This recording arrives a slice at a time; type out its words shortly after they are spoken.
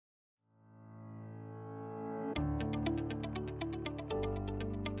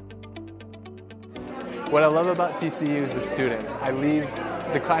What I love about TCU is the students. I leave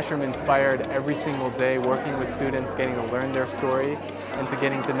the classroom inspired every single day, working with students, getting to learn their story, and to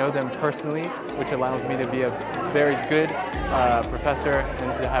getting to know them personally, which allows me to be a very good professor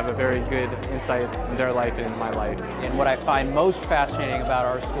and to have a very good insight in their life and in my life. And what I find most fascinating about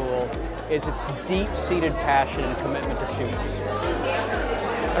our school is its deep-seated passion and commitment to students.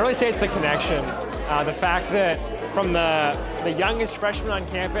 I'd really say it's the connection. The fact that from the youngest freshman on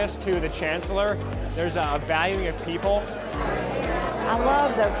campus to the chancellor, there's a valuing of people. I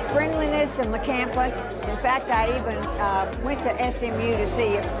love the friendliness of the campus. In fact, I even went to SMU to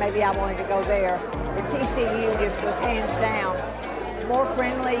see if maybe I wanted to go there. The TCU just was hands down more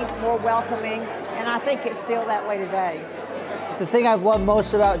friendly, more welcoming, and I think it's still that way today. The thing I've loved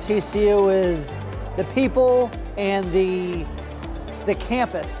most about TCU is the people and the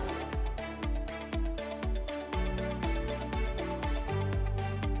campus.